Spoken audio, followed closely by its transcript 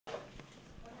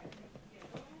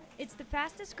It's the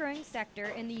fastest growing sector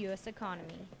in the U.S.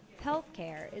 economy.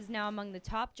 Healthcare is now among the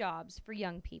top jobs for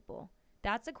young people.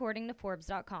 That's according to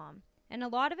Forbes.com. And a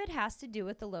lot of it has to do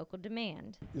with the local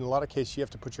demand. In a lot of cases, you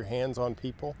have to put your hands on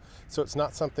people, so it's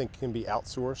not something that can be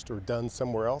outsourced or done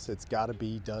somewhere else. It's got to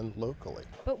be done locally.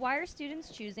 But why are students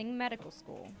choosing medical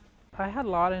school? I had a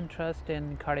lot of interest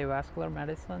in cardiovascular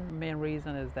medicine. The main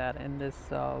reason is that in this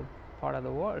part of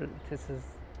the world, this is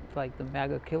like the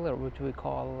mega killer, which we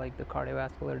call like the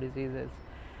cardiovascular diseases.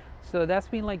 So that's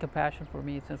been like a passion for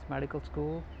me since medical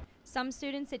school. Some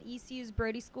students at ECU's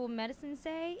Brody School of Medicine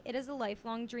say it is a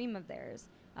lifelong dream of theirs.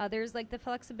 Others like the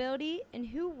flexibility, and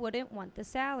who wouldn't want the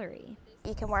salary?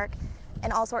 You can work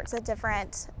in all sorts of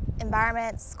different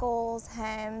environments, schools,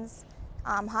 homes,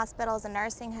 hospitals and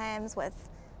nursing homes with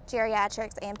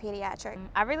geriatrics and pediatrics.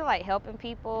 I really like helping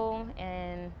people,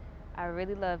 and I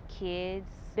really love kids.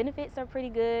 Benefits are pretty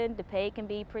good, the pay can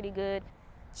be pretty good.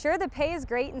 Sure, the pay is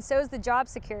great and so is the job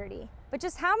security, but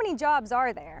just how many jobs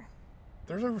are there?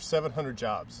 There's over 700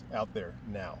 jobs out there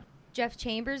now. Jeff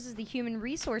Chambers is the Human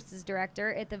Resources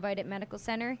Director at the Vidant Medical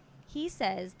Center. He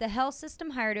says the health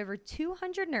system hired over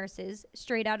 200 nurses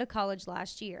straight out of college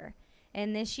last year.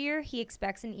 And this year, he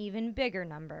expects an even bigger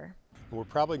number. We're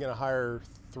probably going to hire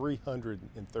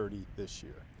 330 this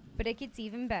year. But it gets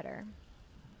even better.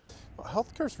 Well,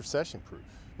 healthcare is recession-proof.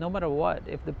 No matter what,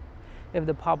 if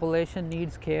the population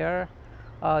needs care,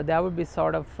 that would be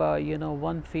sort of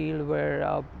one field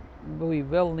where we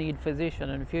will need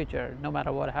physicians in the future, no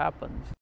matter what happens.